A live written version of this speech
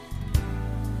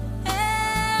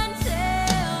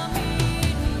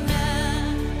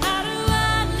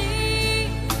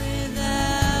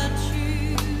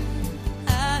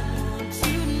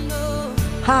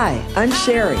Hi, I'm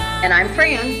Sherry. And I'm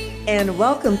Fran. And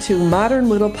welcome to Modern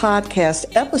Widow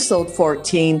Podcast, episode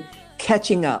 14,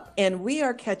 Catching Up. And we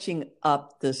are catching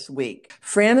up this week.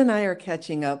 Fran and I are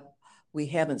catching up. We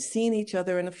haven't seen each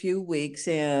other in a few weeks,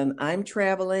 and I'm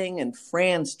traveling and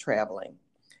Fran's traveling.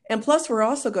 And plus, we're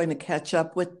also going to catch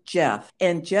up with Geoff.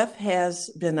 And Geoff has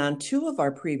been on 2 of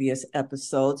our previous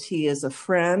episodes. He is a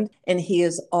friend and he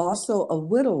is also a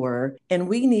widower. And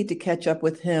we need to catch up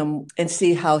with him and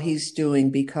see how he's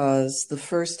doing because the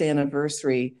first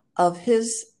anniversary of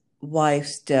his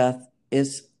wife's death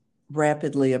is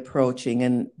rapidly approaching.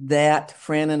 And that,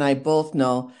 Fran and I both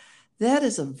know, that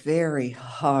is a very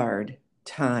hard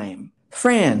time.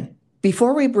 Fran,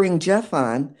 before we bring Geoff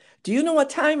on, do you know what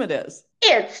time it is?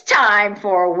 It's time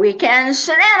for Weekend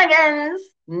Shenanigans,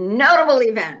 notable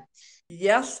events.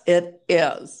 Yes, it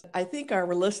is. I think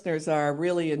our listeners are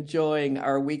really enjoying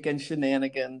our Weekend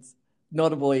Shenanigans,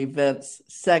 notable events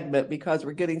segment because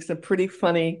we're getting some pretty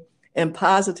funny and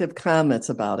positive comments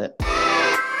about it.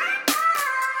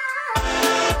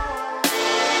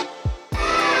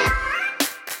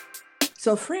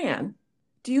 So, Fran,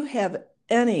 do you have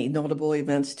any notable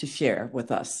events to share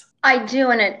with us? I do,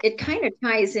 and it kind of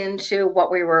ties into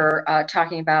what we were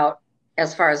talking about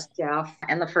as far as Geoff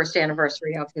and the first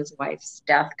anniversary of his wife's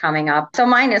death coming up. So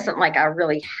mine isn't like a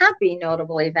really happy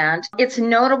notable event. It's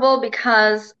notable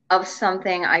because of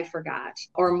something I forgot,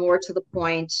 or more to the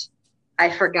point, I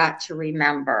forgot to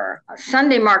remember.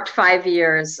 Sunday marked 5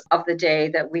 years of the day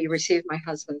that we received my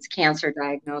husband's cancer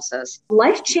diagnosis.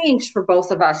 Life changed for both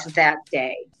of us that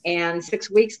day. And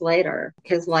 6 weeks later,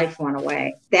 his life went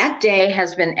away. That day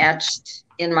has been etched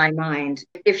in my mind.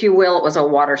 If you will, it was a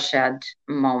watershed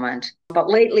moment. But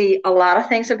lately, a lot of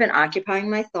things have been occupying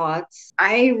my thoughts.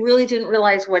 I really didn't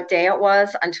realize what day it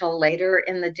was until later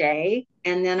in the day.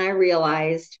 And then I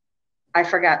realized I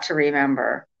forgot to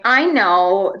remember. I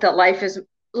know that life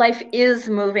is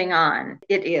moving on.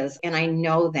 It is, and I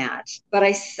know that. But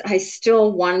I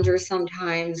still wonder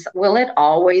sometimes, will it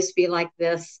always be like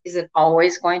this? Is it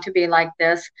always going to be like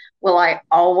this? Will I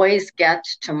always get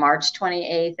to March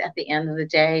 28th at the end of the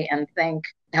day and think,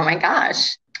 oh my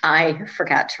gosh, I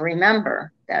forgot to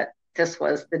remember that this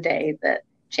was the day that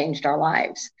changed our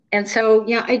lives. And so,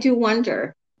 yeah, I do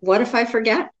wonder, what if I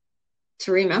forget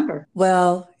to remember?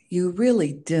 Well, you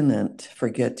really didn't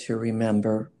forget to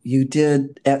remember. You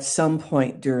did at some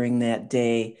point during that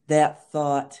day, that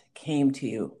thought came to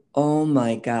you. Oh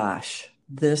my gosh,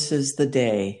 this is the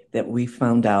day that we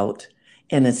found out.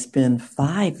 And it's been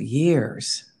 5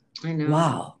 years. I know.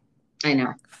 Wow. I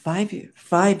know.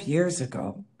 5 years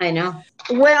ago. I know.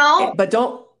 Well, but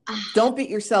don't beat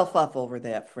yourself up over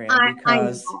that, Fran,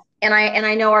 because I know. And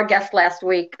I know our guest last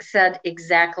week said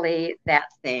exactly that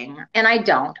thing. And I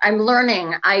don't. I'm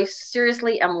learning. I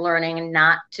seriously am learning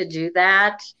not to do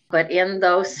that. But in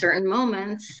those certain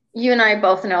moments, you and I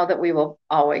both know that we will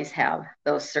always have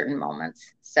those certain moments.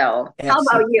 So how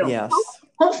about you? Yes.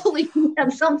 Hopefully you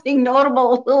have something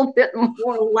notable, a little bit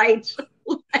more light.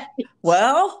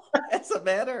 Well, as a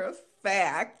matter of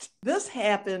fact, this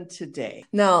happened today.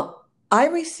 Now, I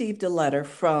received a letter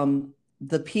from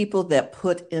the people that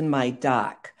put in my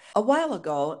dock a while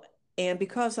ago. And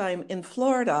because I'm in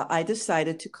Florida, I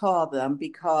decided to call them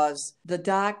because the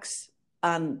docks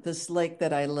on this lake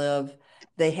that I live,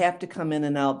 they have to come in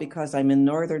and out because I'm in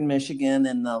northern Michigan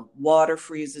and the water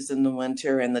freezes in the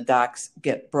winter and the docks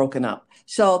get broken up.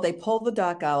 So they pull the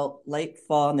dock out late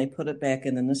fall and they put it back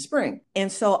in the spring.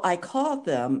 And so I called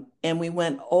them and we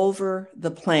went over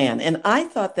the plan. And I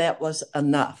thought that was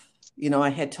enough. You know, I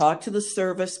had talked to the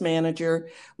service manager.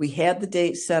 We had the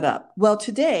date set up. Well,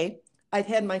 today I'd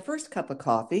had my first cup of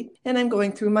coffee and I'm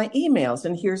going through my emails.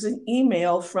 And here's an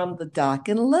email from the Dock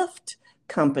and Lift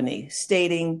company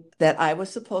stating that I was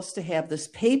supposed to have this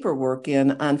paperwork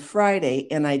in on Friday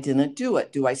and I didn't do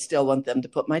it. Do I still want them to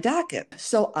put my dock in?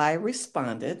 So I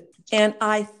responded and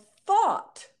I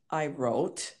thought I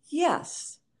wrote,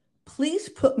 yes, please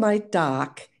put my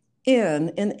dock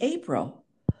in April.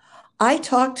 I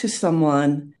talked to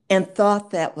someone and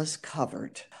thought that was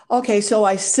covered. Okay, so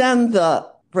I send the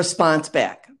response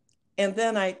back. And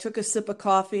then I took a sip of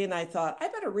coffee and I thought, I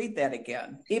better read that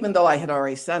again, even though I had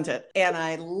already sent it. And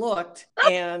I looked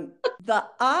and the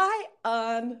I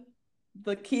on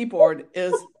the keyboard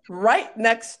is right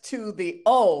next to the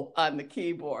O on the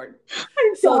keyboard.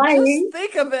 So just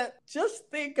think of it. Just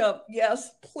think of,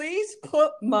 yes, please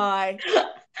put my...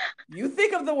 You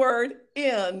think of the word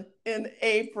in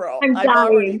April. I've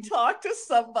already talked to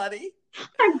somebody.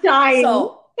 I'm dying.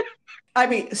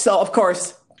 So of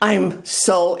course, I'm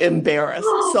so embarrassed.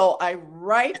 So I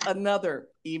write another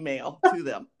email to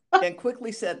them and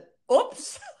quickly said,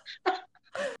 oops,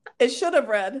 It should have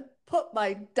read, put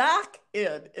my doc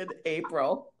in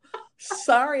April.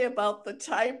 Sorry about the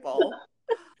typo.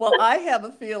 Well, I have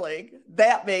a feeling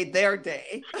that made their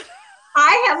day.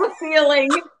 I have a feeling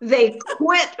they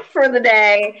quit for the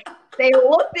day. They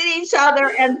looked at each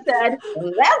other and said,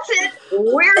 "That's it.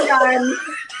 We're done.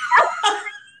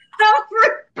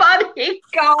 Everybody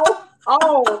go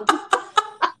home."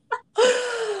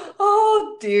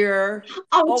 Oh, dear.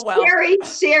 Oh, Oh, well.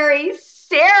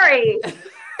 Sherry.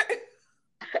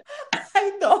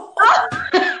 I know.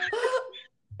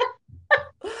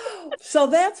 So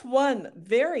that's one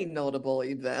very notable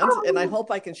event. And I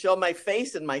hope I can show my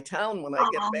face in my town when I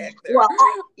get back there. Well,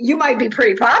 you might be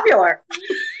pretty popular.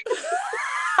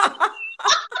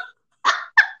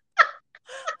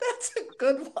 That's a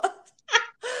good one.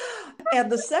 And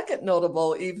the second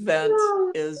notable event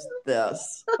is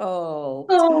this.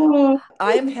 Oh.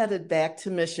 I am headed back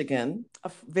to Michigan.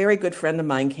 A very good friend of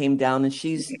mine came down and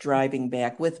she's driving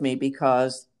back with me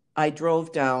because I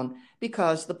drove down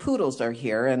because the poodles are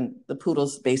here and the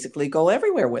poodles basically go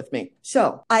everywhere with me.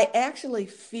 So I actually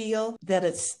feel that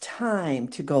it's time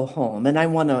to go home and I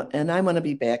want to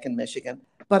be back in Michigan.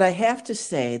 But I have to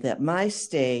say that my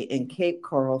stay in Cape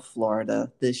Coral,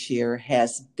 Florida this year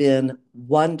has been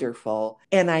wonderful.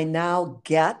 And I now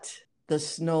get the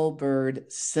snowbird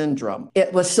syndrome.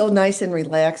 It was so nice and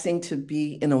relaxing to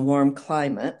be in a warm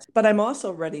climate, but I'm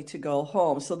also ready to go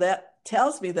home. So that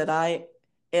tells me that I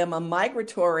am a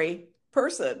migratory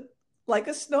person, like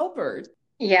a snowbird.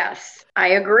 Yes, I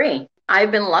agree.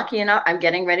 I've been lucky enough. I'm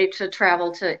getting ready to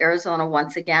travel to Arizona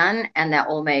once again, and that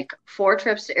will make 4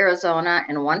 trips to Arizona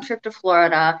and 1 trip to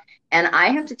Florida. And I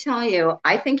have to tell you,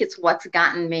 I think it's what's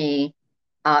gotten me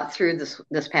through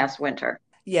this past winter.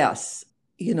 Yes,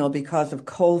 because of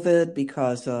COVID,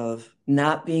 because of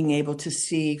not being able to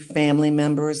see family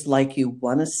members like you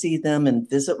want to see them and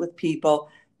visit with people,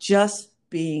 just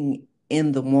being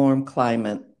in the warm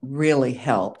climate really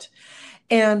helped.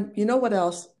 And you know what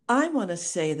else? I want to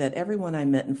say that everyone I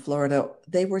met in Florida,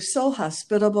 they were so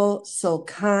hospitable, so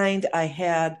kind.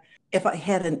 If I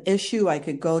had an issue, I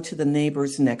could go to the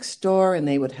neighbors next door and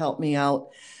they would help me out.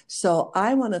 So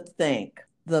I want to thank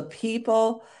the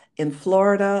people in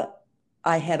Florida.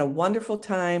 I had a wonderful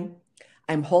time.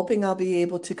 I'm hoping I'll be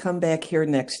able to come back here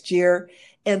next year.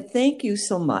 And thank you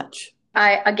so much.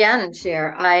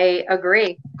 Cher, I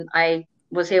agree. I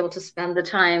was able to spend the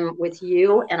time with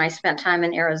you, and I spent time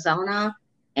in Arizona.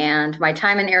 And my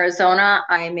time in Arizona,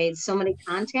 I made so many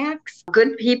contacts,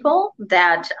 good people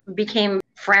that became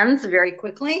friends very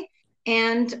quickly.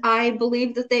 And I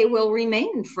believe that they will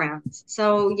remain friends.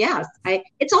 So yes,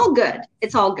 it's all good.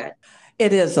 It's all good.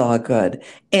 It is all good.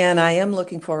 And I am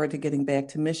looking forward to getting back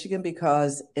to Michigan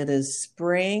because it is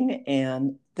spring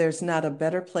and there's not a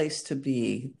better place to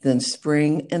be than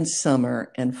spring and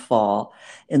summer and fall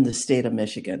in the state of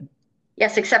Michigan.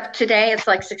 Yes, except today it's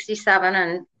like 67,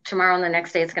 and tomorrow and the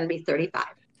next day it's going to be 35.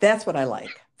 That's what I like.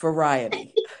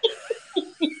 Variety.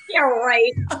 Yeah,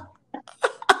 right.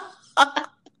 Oh.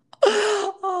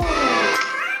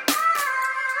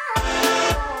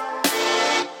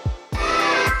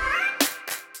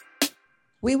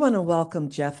 We want to welcome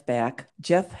Geoff back.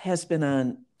 Geoff has been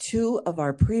on 2 of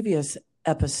our previous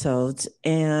episodes,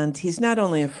 and he's not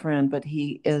only a friend, but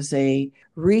he is a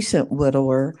recent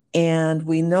widower. And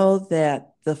we know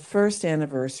that the first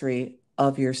anniversary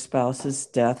of your spouse's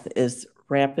death is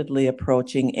rapidly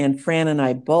approaching. And Fran and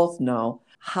I both know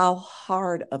how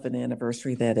hard of an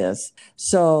anniversary that is.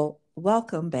 So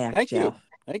welcome back, Thank Geoff. you.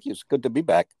 Thank you. It's good to be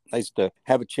back. Nice to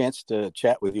have a chance to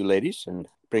chat with you ladies and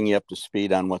bring you up to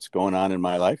speed on what's going on in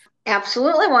my life.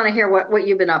 Absolutely want to hear what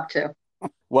you've been up to.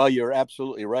 Well, you're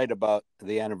absolutely right about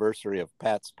the anniversary of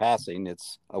Pat's passing.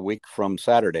 It's a week from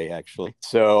Saturday, actually.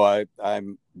 So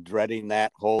I'm dreading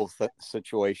that whole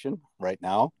situation right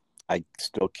now. I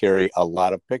still carry a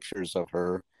lot of pictures of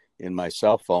her in my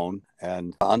cell phone.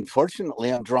 And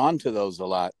unfortunately, I'm drawn to those a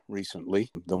lot recently.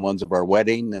 The ones of our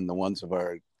wedding and the ones of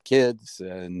our kids.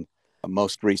 And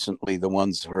most recently, the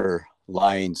ones of her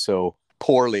lying so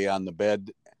poorly on the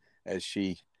bed as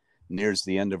she nears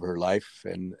the end of her life.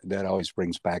 And that always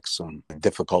brings back some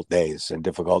difficult days and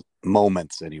difficult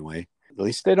moments anyway. At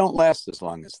least they don't last as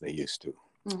long as they used to.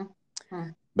 Mm-hmm.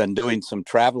 Been doing some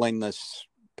traveling this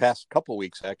past couple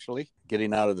weeks, actually,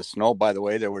 getting out of the snow. By the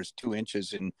way, there was 2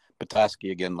 inches in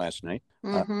Petoskey again last night.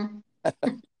 Mm-hmm.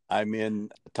 I'm in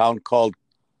a town called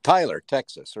Tyler,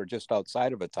 Texas, or just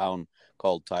outside of a town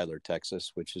called Tyler,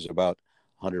 Texas, which is about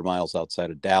 100 miles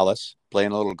outside of Dallas,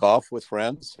 playing a little golf with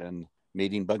friends and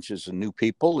meeting bunches of new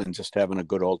people and just having a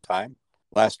good old time.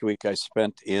 Last week, I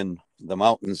spent in the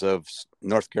mountains of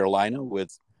North Carolina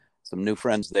with some new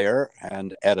friends there,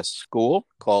 and at a school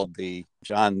called the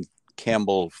John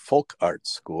Campbell Folk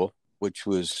Arts School, which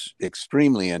was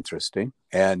extremely interesting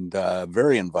and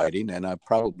very inviting. And I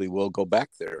probably will go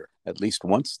back there at least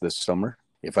once this summer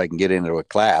if I can get into a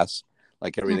class.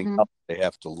 Like everything else, they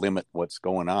have to limit what's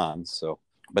going on. So,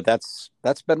 but that's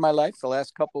been my life the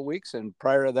last couple of weeks. And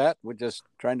prior to that, we're just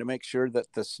trying to make sure that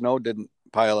the snow didn't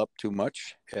pile up too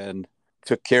much, and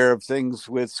took care of things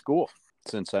with school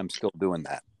since I'm still doing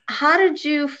that. How did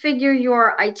you figure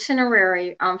your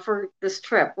itinerary for this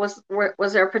trip? Was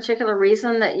there a particular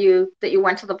reason that you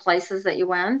went to the places that you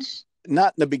went?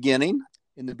 Not in the beginning.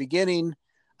 In the beginning,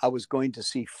 I was going to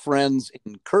see friends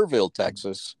in Kerrville,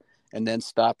 Texas, and then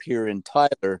stop here in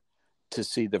Tyler to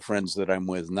see the friends that I'm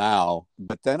with now.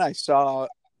 But then I saw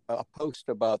a post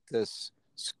about this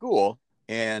school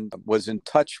and was in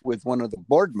touch with one of the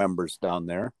board members down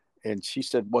there. And she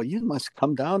said, well, you must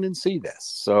come down and see this.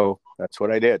 So that's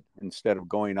what I did instead of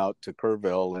going out to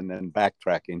Kerrville and then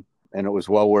backtracking. And it was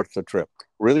well worth the trip.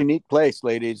 Really neat place,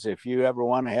 ladies. If you ever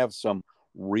want to have some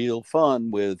real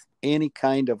fun with any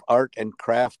kind of art and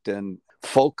craft and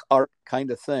folk art kind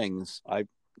of things, I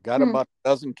got about a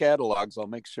dozen catalogs. I'll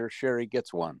make sure Sherry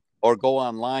gets one. Or go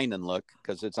online and look,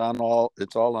 because it's all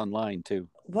online too.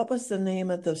 What was the name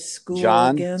of the school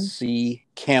John again? C.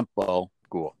 Campbell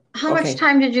School. How much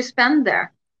time did you spend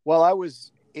there? Well, I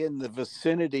was in the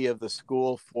vicinity of the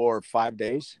school for 5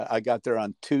 days. I got there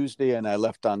on Tuesday and I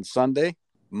left on Sunday.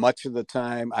 Much of the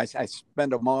time, I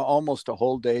spent almost a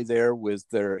whole day there with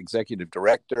their executive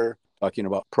director, talking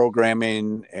about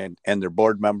programming and their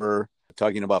board member,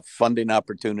 talking about funding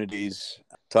opportunities,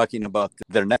 talking about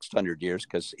their next 100 years,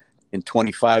 because in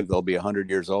 25, they'll be 100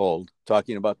 years old,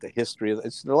 talking about the history.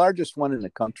 It's the largest one in the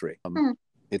country.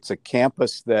 It's a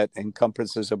campus that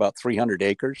encompasses about 300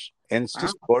 acres, and it's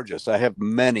just gorgeous. I have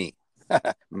many,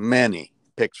 many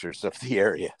pictures of the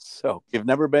area. So if you've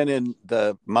never been in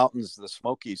the mountains, the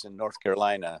Smokies in North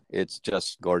Carolina, it's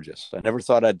just gorgeous. I never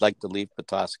thought I'd like to leave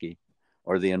Petoskey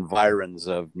or the environs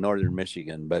of northern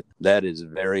Michigan, but that is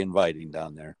very inviting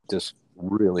down there. Just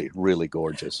really, really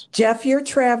gorgeous. Geoff, you're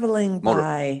traveling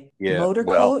by motor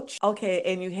coach? Okay,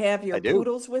 and you have your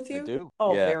poodles with you? I do.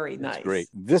 Oh, very nice. Great.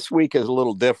 This week is a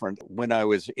little different. When I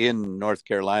was in North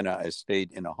Carolina, I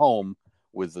stayed in a home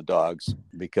with the dogs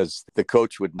because the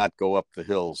coach would not go up the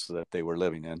hills that they were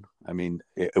living in. I mean,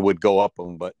 it would go up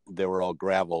them, but they were all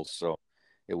gravel, so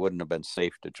it wouldn't have been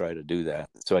safe to try to do that.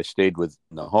 So I stayed with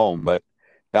the home, but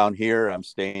down here, I'm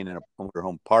staying in a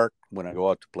motorhome park. When I go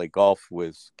out to play golf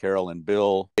with Carol and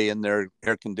Bill, they in their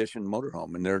air-conditioned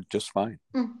motorhome, and they're just fine.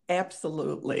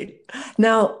 Absolutely.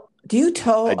 Now, do you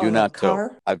tow I do not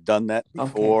car? tow. I've done that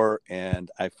before, and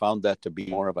I found that to be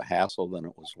more of a hassle than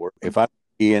it was worth. If I'm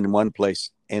in one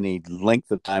place any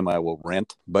length of time, I will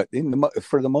rent. But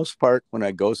for the most part, when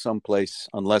I go someplace,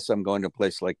 unless I'm going to a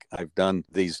place like I've done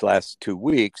these last 2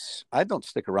 weeks, I don't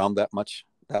stick around that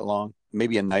long,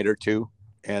 maybe a night or two.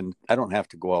 And I don't have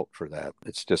to go out for that.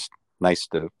 It's just nice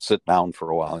to sit down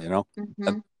for a while, you know.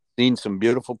 I've seen some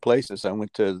beautiful places. I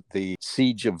went to the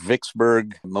Siege of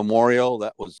Vicksburg Memorial.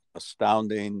 That was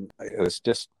astounding.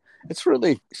 It's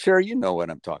really, Sherry, you know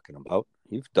what I'm talking about.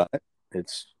 You've done it.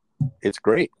 It's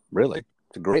great, really.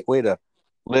 It's a great way to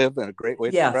live and a great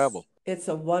way to travel. It's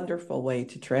a wonderful way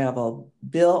to travel.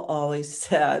 Bill always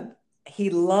said he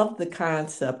loved the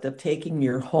concept of taking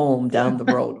your home down the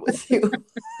road with you.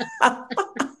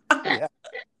 Yeah.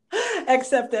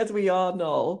 Except, as we all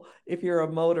know, if you're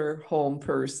a motor home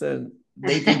person,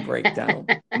 they do break down.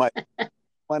 My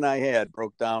one I had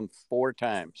broke down 4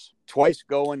 times, twice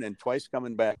going and twice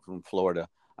coming back from Florida.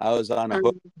 I was on a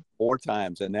hook 4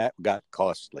 times, and that got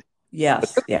costly.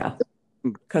 Yes, yeah,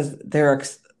 because they're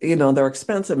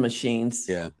expensive machines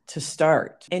to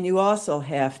start, and you also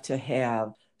have to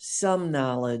have some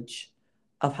knowledge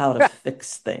of how to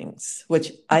fix things,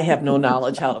 which I have no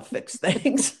knowledge how to fix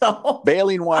things. So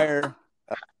baling wire,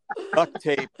 duct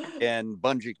tape, and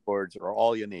bungee cords are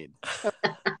all you need.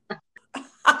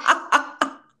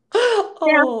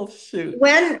 Oh, shoot.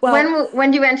 When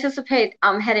do you anticipate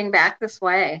heading back this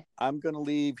way? I'm going to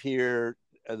leave here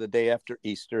the day after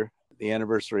Easter. The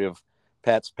anniversary of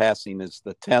Pat's passing is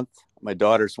the 10th. My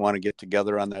daughters want to get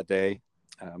together on that day.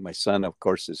 My son, of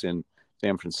course, is in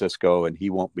San Francisco, and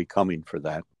he won't be coming for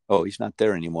that. Oh, he's not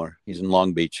there anymore. He's in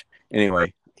Long Beach.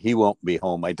 Anyway, he won't be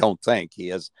home, I don't think. He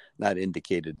has not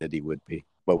indicated that he would be.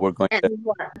 But we're going to...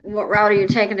 What route are you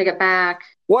taking to get back?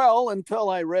 Well,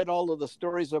 until I read all of the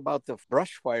stories about the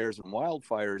brush fires and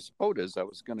wildfires, Dakotas, I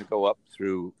was going to go up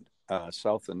through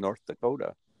South and North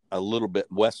Dakota. a little bit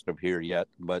west of here yet,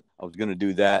 but I was going to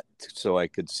do that so I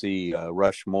could see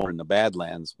Rushmore in the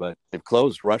Badlands, but they've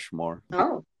closed Rushmore.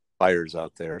 Oh, Fires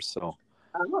out there. So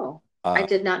I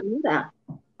did not know that.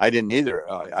 I didn't either.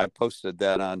 I posted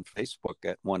that on Facebook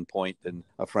at one point, and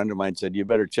a friend of mine said, "You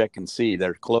better check and see.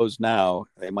 They're closed now.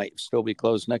 They might still be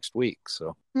closed next week."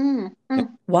 So,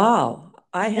 Wow.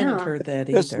 I hadn't Yeah. heard that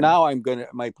this either. now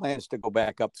my plan is to go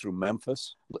back up through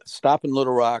Memphis, stop in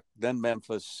Little Rock, then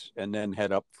Memphis, and then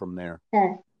head up from there.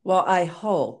 Well, I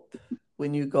hope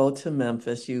when you go to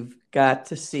Memphis, you've got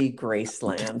to see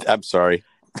Graceland. I'm sorry.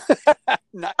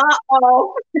 Not-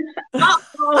 Uh-oh.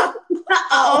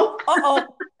 Uh-oh. Uh-oh.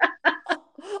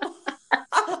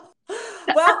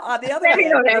 Well, on the other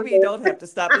hand, maybe you don't have to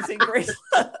stop and see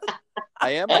Graceland.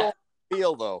 I am going to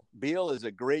Beale, though. Beale is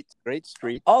a great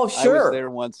street. Oh, I was sure. there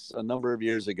once a number of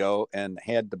years ago and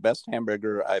had the best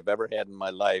hamburger I've ever had in my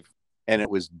life, and it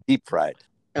was deep fried.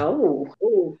 Oh.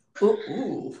 Ooh.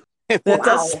 Ooh. It That was-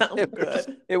 does sound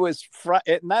good. It was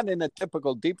not in a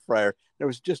typical deep fryer. There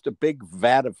was just a big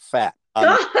vat of fat on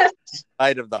the Gosh.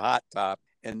 side of the hot top.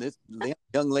 And this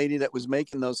young lady that was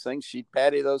making those things, she'd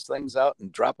patty those things out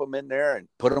and drop them in there and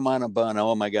put them on a bun.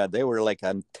 Oh, my God. They were like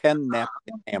a 10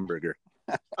 napkin hamburger.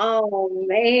 Oh,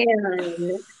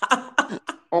 man.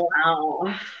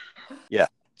 Wow. Yeah.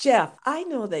 Geoff, I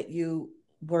know that you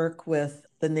work with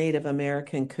the Native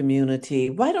American community.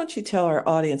 Why don't you tell our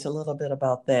audience a little bit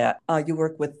about that? You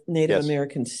work with Native Yes.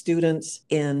 American students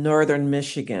in northern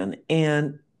Michigan.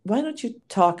 And why don't you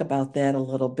talk about that a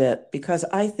little bit? Because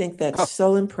I think that's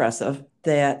so impressive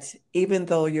that even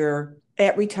though you're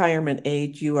at retirement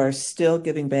age, you are still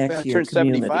giving back I to your turned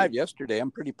community. 75 yesterday.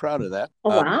 I'm pretty proud of that. Oh,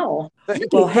 wow.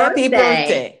 Well, happy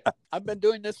birthday. I've been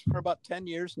doing this for about 10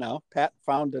 years now. Pat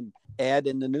found an ad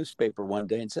in the newspaper one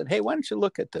day and said, "Hey, why don't you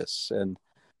look at this?" And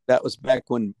that was back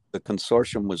when the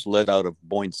consortium was led out of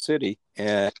Boyne City.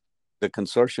 And the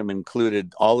consortium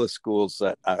included all the schools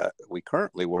that we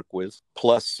currently work with,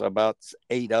 plus about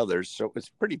 8 others. So it was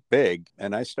pretty big.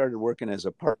 And I started working as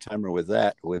a part-timer with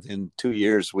that. Within 2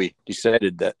 years, we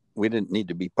decided that we didn't need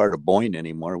to be part of Boyne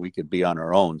anymore. We could be on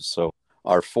our own. So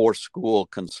our 4-school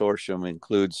consortium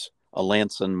includes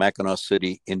Alanson, Mackinac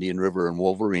City, Indian River, and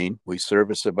Wolverine. We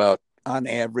service about, on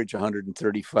average,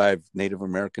 135 Native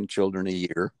American children a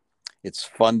year. It's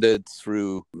funded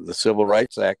through the Civil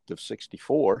Rights Act of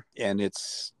 64, and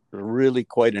it's really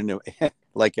quite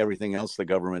like everything else the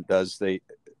government does. They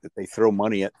throw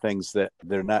money at things that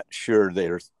they're not sure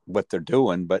what they're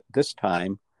doing, but this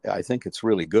time I think it's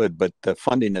really good. But the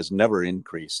funding has never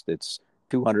increased. It's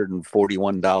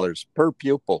 $241 per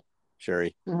pupil,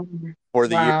 Sherry, for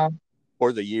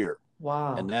the year.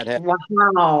 Wow. And that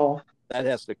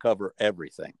has to cover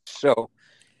everything. So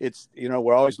it's,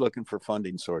 we're always looking for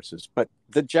funding sources, but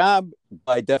the job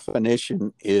by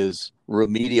definition is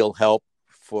remedial help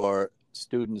for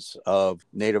students of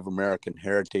Native American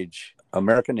heritage,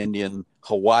 American Indian,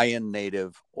 Hawaiian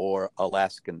Native, or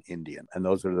Alaskan Indian. And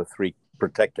those are the 3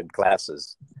 protected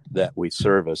classes that we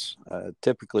service.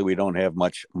 Typically, we don't have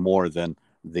much more than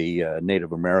the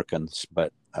Native Americans,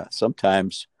 but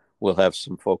sometimes we'll have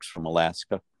some folks from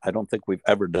Alaska. I don't think we've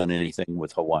ever done anything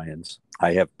with Hawaiians.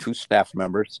 I have 2 staff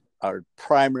members. Our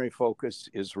primary focus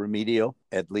is remedial.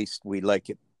 At least we like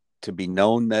it to be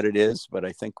known that it is, but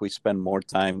I think we spend more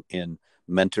time in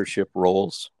mentorship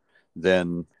roles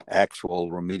than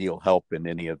actual remedial help in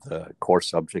any of the core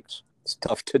subjects. It's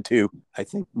tough to do. I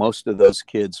think most of those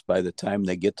kids, by the time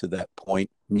they get to that point,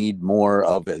 need more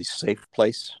of a safe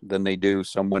place than they do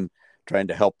someone trying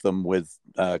to help them with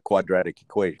quadratic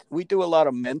equation. We do a lot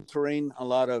of mentoring, a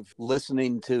lot of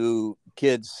listening to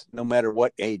kids, no matter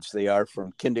what age they are,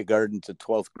 from kindergarten to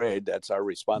 12th grade. That's our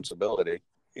responsibility.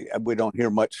 We don't hear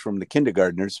much from the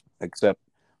kindergartners, except,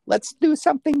 let's do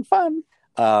something fun.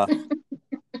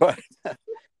 But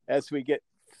as we get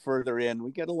further in,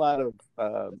 we get a lot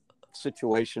of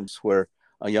situations where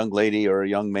a young lady or a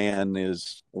young man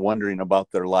is wondering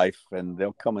about their life, and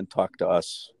they'll come and talk to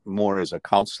us more as a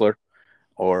counselor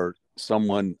or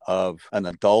someone of an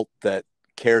adult that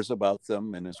cares about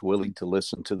them and is willing to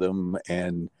listen to them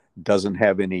and doesn't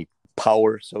have any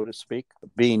power, so to speak.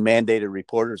 Being mandated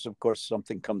reporters, of course,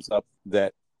 something comes up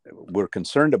that we're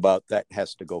concerned about, that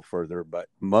has to go further. But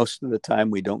most of the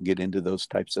time, we don't get into those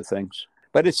types of things.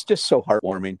 But it's just so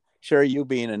heartwarming. Sherry, you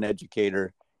being an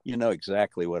educator, you know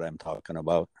exactly what I'm talking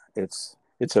about. It's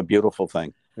a beautiful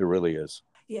thing. It really is.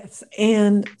 Yes.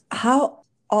 And how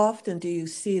often do you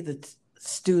see the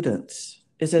students?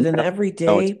 Is it an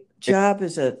everyday job?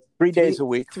 Is it 3 days a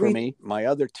week for Three. me. My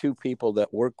other two people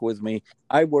that work with me,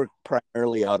 I work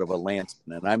primarily out of a Lansing,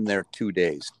 and I'm there 2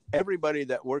 days. Everybody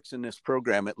that works in this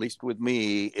program, at least with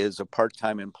me, is a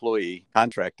part-time employee,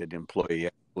 contracted employee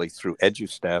actually through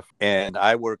EduStaff. And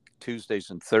I work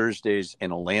Tuesdays and Thursdays in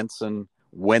Lansing.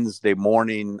 Wednesday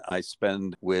morning, I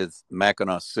spend with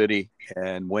Mackinac City,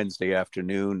 and Wednesday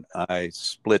afternoon, I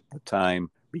split the time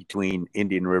between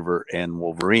Indian River and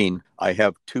Wolverine. I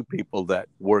have two people that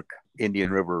work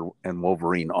Indian River and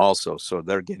Wolverine also, so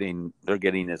they're getting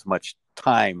as much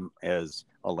time as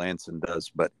Alanson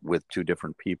does, but with two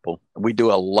different people. We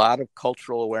do a lot of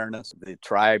cultural awareness. The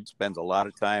tribe spends a lot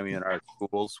of time in our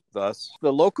schools with us.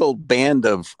 The local band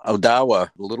of Odawa,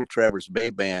 the Little Traverse Bay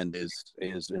Band,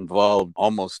 is involved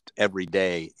almost every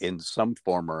day in some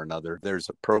form or another. There's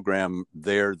a program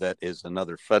there that is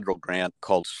another federal grant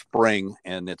called SPRING,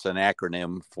 and it's an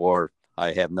acronym for,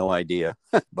 I have no idea,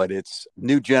 but it's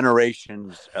new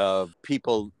generations of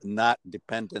people not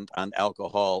dependent on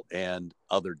alcohol and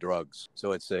other drugs.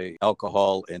 So it's a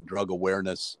alcohol and drug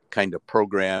awareness kind of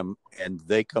program. And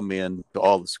they come in to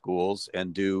all the schools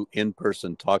and do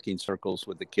in-person talking circles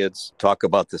with the kids, talk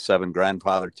about the 7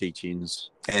 grandfather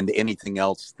teachings and anything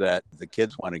else that the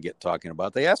kids want to get talking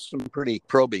about. They ask some pretty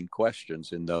probing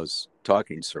questions in those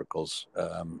talking circles,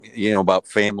 about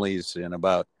families and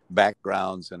about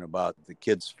backgrounds and about the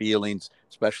kids' feelings,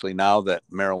 especially now that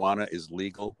marijuana is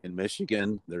legal in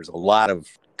Michigan. There's a lot of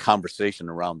conversation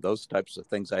around those types of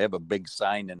things. I have a big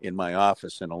sign in my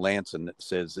office in Alanson that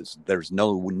says there's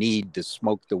no need to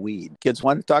smoke the weed. Kids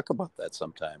want to talk about that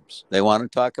sometimes. They want to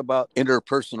talk about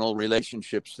interpersonal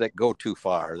relationships that go too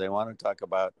far. They want to talk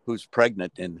about who's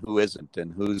pregnant and who isn't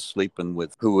and who's sleeping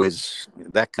with who is,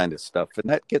 that kind of stuff. And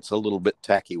that gets a little bit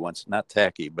tacky once, not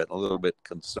tacky, but a little bit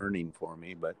concerning for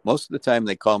me. But most of the time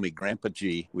they call me Grandpa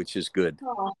G, which is good.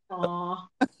 Aw.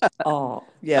 Oh,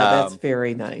 yeah, that's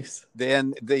very nice.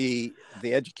 Then the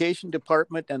education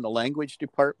department and the language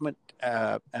department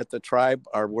at the tribe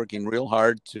are working real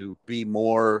hard to be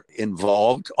more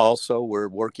involved. Also, we're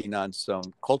working on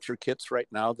some culture kits right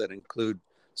now that include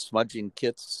smudging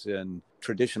kits and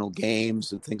traditional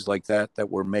games and things like that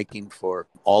we're making for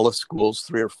all the schools,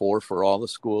 3 or 4 for all the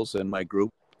schools in my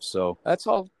group. So it's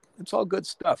all good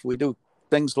stuff. We do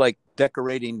things like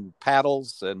decorating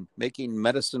paddles and making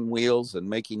medicine wheels and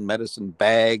making medicine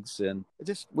bags, and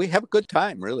we have a good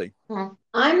time, really.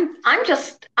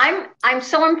 I'm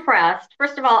so impressed.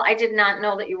 First of all, I did not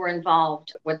know that you were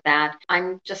involved with that.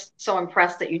 I'm just so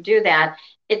impressed that you do that.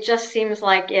 It just seems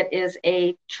like it is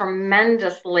a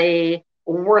tremendously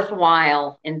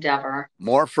worthwhile endeavor.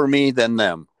 More for me than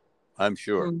them, I'm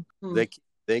sure. Mm-hmm.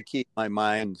 They keep my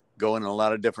mind going in a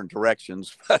lot of different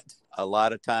directions, but a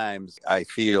lot of times I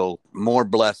feel more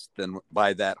blessed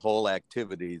by that whole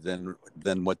activity than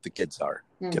what the kids are.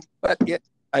 But yeah,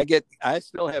 I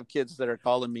still have kids that are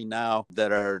calling me now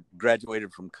that are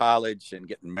graduated from college and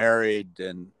getting married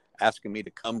and asking me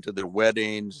to come to their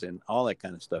weddings and all that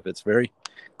kind of stuff. It's of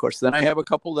course, then I have a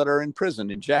couple that are in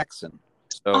prison in Jackson,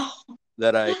 so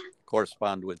that I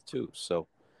correspond with too. So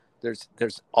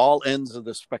there's all ends of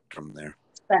the spectrum there.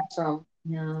 Spectrum,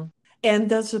 yeah. And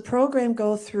does the program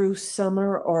go through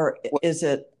summer, or is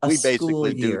it a school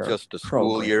year? We basically do just a school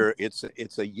program? year.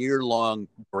 It's a year-long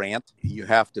grant. You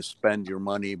have to spend your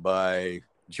money by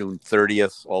June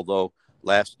 30th, although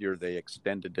last year they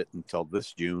extended it until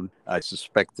this June. I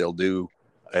suspect they'll do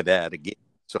that again.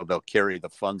 So they'll carry the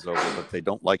funds over, but they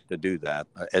don't like to do that.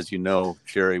 As you know,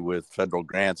 Sherry, with federal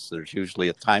grants, there's usually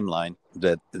a timeline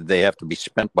that they have to be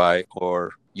spent by,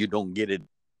 or you don't get it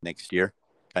next year,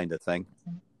 kind of thing.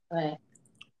 Right.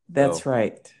 That's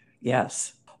right.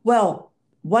 Yes. Well,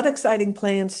 what exciting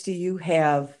plans do you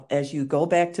have as you go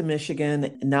back to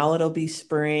Michigan? Now it'll be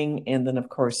spring and then, of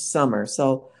course, summer.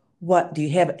 So do you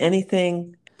have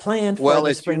anything planned for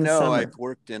the spring and summer? Well, as you know, I've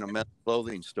worked in a men's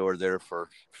clothing store there for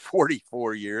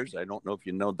 44 years. I don't know if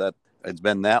you know that it's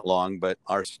been that long, but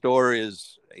our store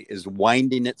is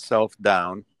winding itself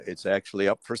down. It's actually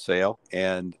up for sale.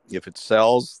 And if it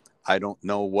sells, I don't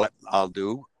know what I'll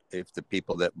do. If the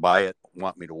people that buy it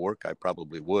want me to work, I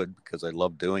probably would, because I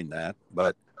love doing that.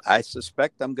 But I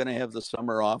suspect I'm going to have the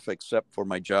summer off, except for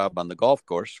my job on the golf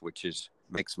course, which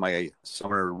makes my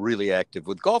summer really active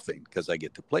with golfing, because I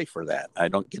get to play for that. I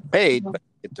don't get paid, but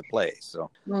I get to play.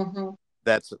 So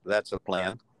that's a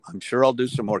plan. I'm sure I'll do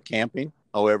some more camping.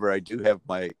 However, I do have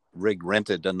my rig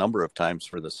rented a number of times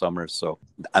for the summer, so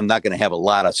I'm not going to have a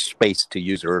lot of space to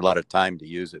use it or a lot of time to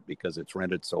use it because it's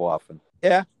rented so often.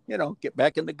 Yeah, get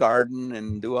back in the garden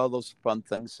and do all those fun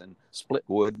things and split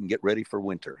wood and get ready for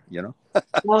winter,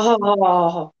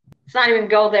 Oh, let's not even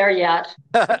go there yet.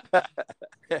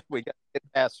 We got to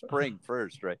get past spring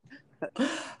first, right?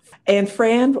 And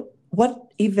Fran,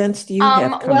 what events do you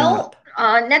have coming up?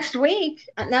 Next week,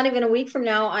 not even a week from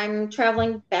now, I'm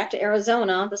traveling back to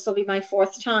Arizona. This will be my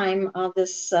fourth time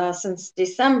since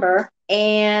December,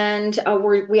 and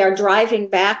we are driving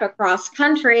back across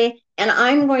country. And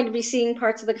I'm going to be seeing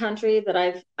parts of the country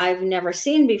that I've never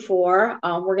seen before.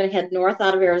 We're going to head north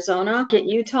out of Arizona, get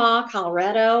Utah,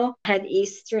 Colorado, head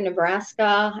east through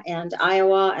Nebraska and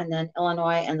Iowa, and then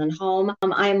Illinois, and then home.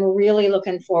 I'm really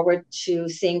looking forward to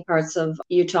seeing parts of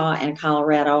Utah and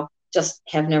Colorado. Just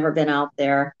have never been out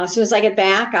there. As soon as I get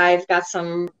back, I've got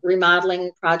some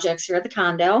remodeling projects here at the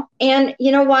condo. And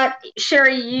you know what,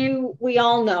 we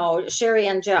all know, Sherry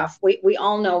and Geoff, we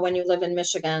all know when you live in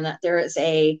Michigan that there is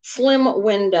a slim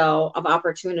window of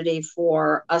opportunity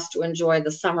for us to enjoy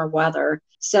the summer weather.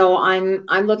 So I'm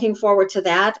looking forward to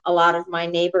that. A lot of my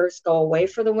neighbors go away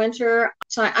for the winter.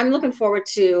 So I'm looking forward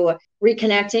to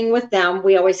reconnecting with them.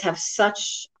 We always have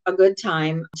such a good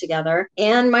time together.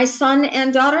 And my son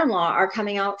and daughter-in-law are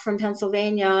coming out from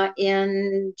Pennsylvania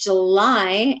in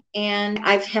July, and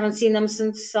I haven't seen them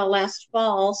since last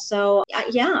fall. So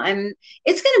yeah,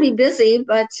 it's going to be busy,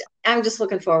 but I'm just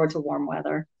looking forward to warm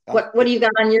weather. What do you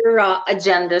got on your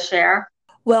agenda, Cher?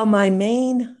 Well, my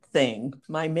main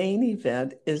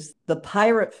event is the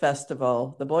Pirate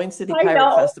Festival. The Boyne City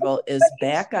Pirate Festival is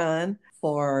back on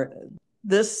for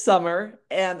this summer,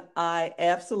 and I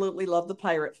absolutely love the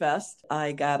Pirate Fest.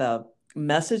 I got a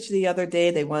message the other day.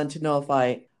 They wanted to know if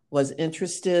I was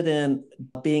interested in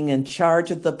being in charge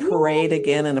of the parade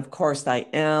again, and of course I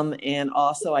am. And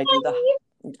also I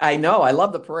know, I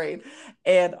love the parade.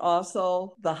 And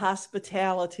also the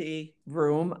hospitality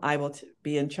room, I will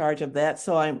be in charge of that.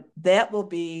 So that will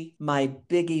be my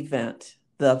big event,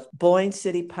 the Boyne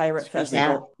City Pirate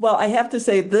Festival. Well, I have to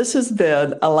say, this has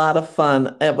been a lot of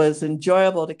fun. It was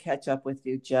enjoyable to catch up with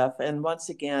you, Geoff. And once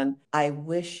again, I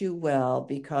wish you well,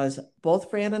 because both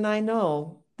Fran and I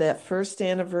know that first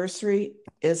anniversary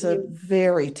is a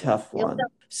very tough one.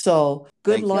 So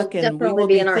good luck, and we will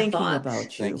be thinking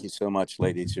about you. Thank you so much,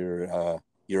 ladies. You're a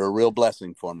real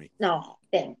blessing for me. No,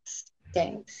 thanks.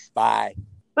 Bye.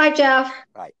 Bye, Geoff.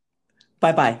 Bye.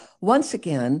 Bye-bye. Once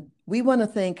again, we want to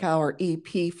thank our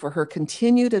EP for her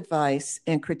continued advice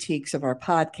and critiques of our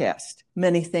podcast.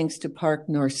 Many thanks to Park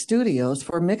North Studios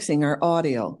for mixing our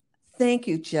audio. Thank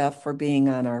you, Geoff, for being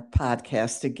on our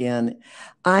podcast again.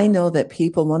 I know that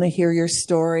people want to hear your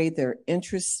story. They're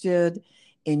interested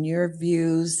in your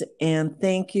views, and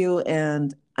thank you.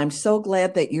 And I'm so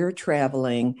glad that you're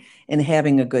traveling and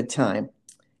having a good time.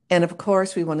 And of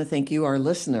course, we want to thank you, our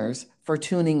listeners, for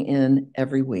tuning in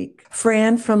every week.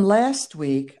 Fran, from last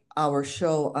week, our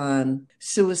show on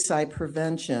suicide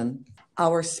prevention,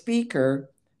 our speaker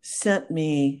sent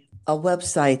me a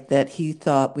website that he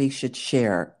thought we should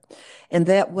share. And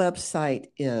that website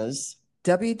is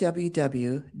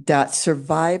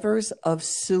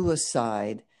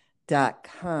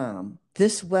www.survivorsofsuicide.com.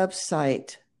 This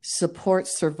website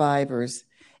supports survivors,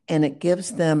 and it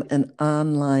gives them an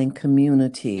online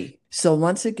community. So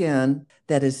once again,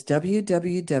 that is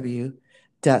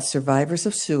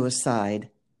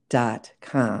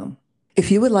www.survivorsofsuicide.com.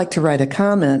 If you would like to write a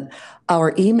comment,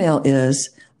 our email is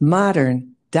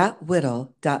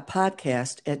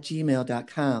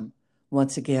modern.whittle.podcast@gmail.com.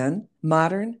 Once again,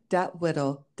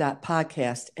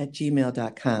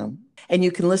 modern.whittle.podcast@gmail.com. And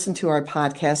you can listen to our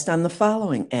podcast on the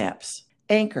following apps: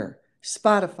 Anchor,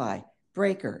 Spotify,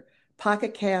 Breaker,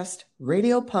 Pocket Cast,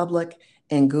 Radio Public,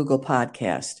 and Google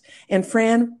Podcast. And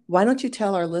Fran, why don't you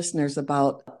tell our listeners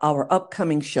about our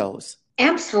upcoming shows?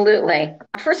 Absolutely.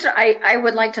 First, I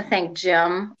would like to thank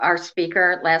Jim, our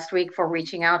speaker last week, for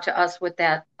reaching out to us with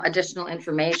that additional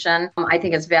information. I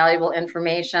think it's valuable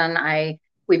information.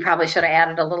 We probably should have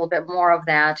added a little bit more of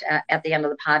that at the end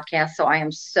of the podcast. So I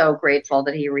am so grateful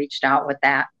that he reached out with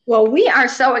that. Well, we are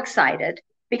so excited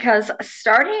because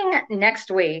starting next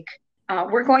week,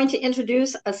 we're going to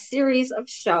introduce a series of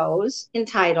shows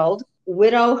entitled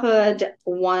Widowhood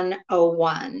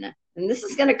 101. And this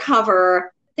is going to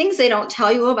cover things they don't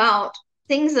tell you about,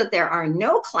 things that there are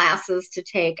no classes to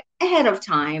take ahead of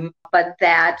time, but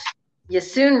that you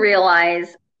soon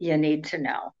realize you need to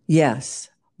know. Yes.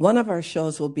 One of our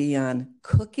shows will be on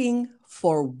cooking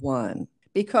for one,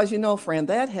 because, Fran,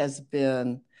 that has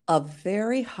been a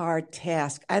very hard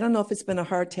task. I don't know if it's been a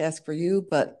hard task for you,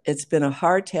 but it's been a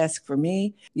hard task for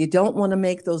me. You don't want to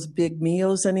make those big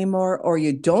meals anymore, or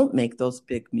you don't make those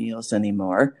big meals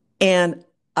anymore. And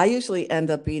I usually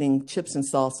end up eating chips and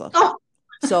salsa. Oh.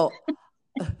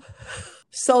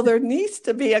 So there needs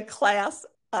to be a class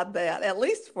on that, at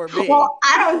least for me. Well,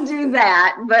 I don't do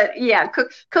that, but yeah,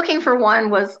 cooking for one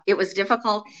was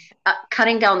difficult.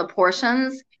 Cutting down the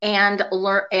portions and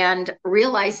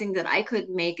realizing that I could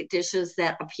make dishes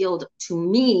that appealed to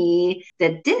me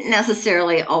that didn't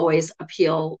necessarily always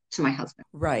appeal to my husband.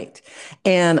 Right.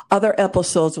 And other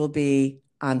episodes will be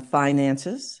on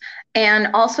finances. And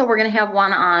also, we're going to have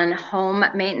one on home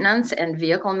maintenance and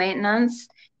vehicle maintenance,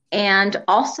 and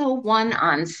also one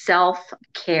on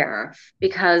self-care,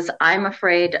 because I'm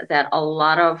afraid that a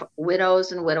lot of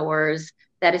widows and widowers,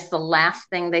 that is the last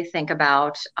thing they think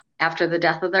about after the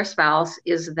death of their spouse,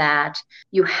 is that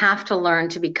you have to learn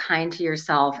to be kind to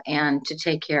yourself and to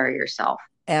take care of yourself.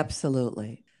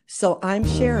 Absolutely. So I'm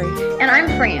Sherry. And I'm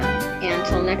Fran. And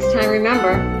until next time,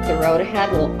 remember, the road ahead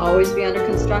will always be under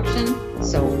construction,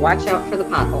 so watch out for the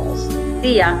potholes.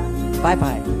 See ya.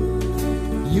 Bye-bye.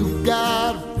 You've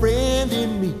got a friend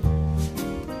in me.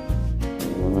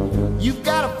 You've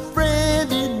got a friend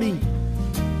in me.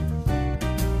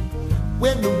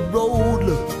 When the road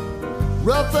looks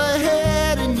rough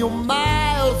ahead and you're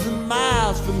miles and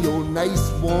miles from your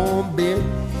nice warm bed,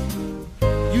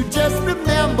 you just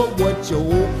remember what your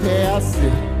old past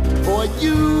said. Boy,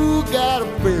 you got a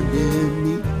friend in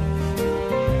me.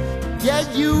 Yeah,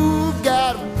 you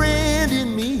got a friend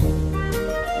in me.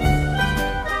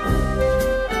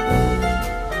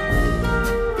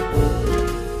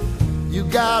 You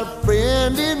got a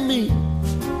friend in me.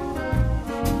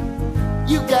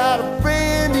 You got a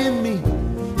friend in me.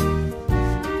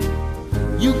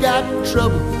 You got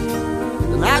trouble,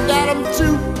 and I got them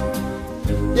too.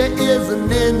 There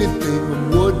isn't anything I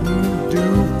wouldn't do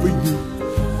for you.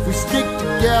 If we stick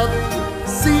together,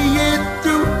 see it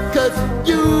through, 'cause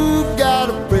you've got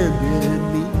a friend in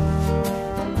me.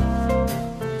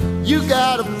 You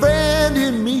got a friend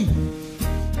in me.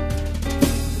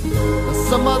 Now,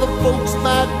 some other folks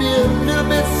might be a little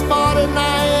bit smarter than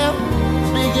I am,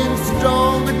 big and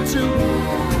stronger too,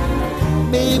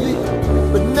 maybe,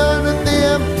 but none of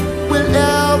them will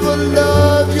ever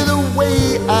love you the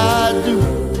way I do.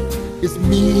 It's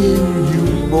me and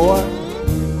you, boy,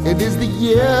 and as the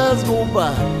years go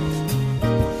by,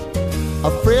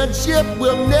 our friendship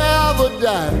will never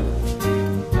die.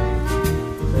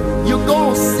 You're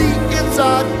gonna see it's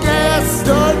our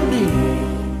destiny.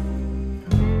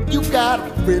 You got a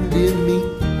friend in me.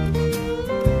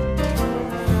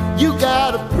 You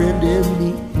got a friend in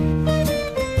me.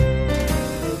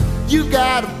 You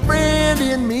got a friend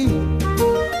in me.